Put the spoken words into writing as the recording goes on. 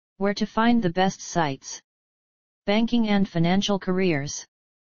Where to find the best sites. Banking and financial careers.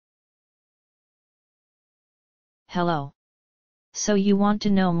 Hello. So you want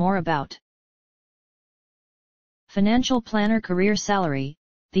to know more about Financial Planner Career Salary?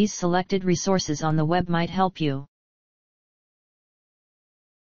 These selected resources on the web might help you.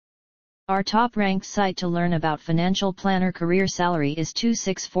 Our top-ranked site to learn about Financial Planner Career Salary is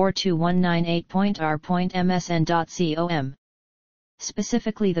 2642198.r.msn.com.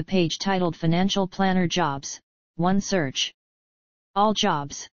 Specifically the page titled Financial Planner Jobs, One Search. All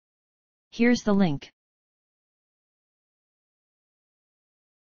jobs. Here's the link.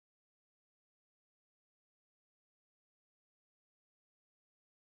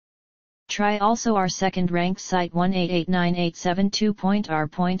 Try also our second-ranked site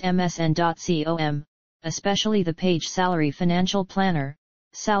 1889872.r.msn.com, especially the page Salary Financial Planner,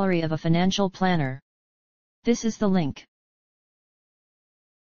 Salary of a Financial Planner. This is the link.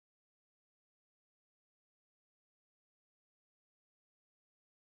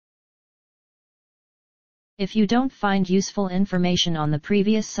 If you don't find useful information on the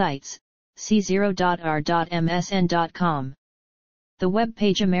previous sites, see 0.r.msn.com. The web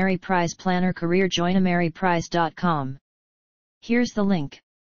page AmeriPrize Planner Career, join AmeriPrize.com. Here's the link.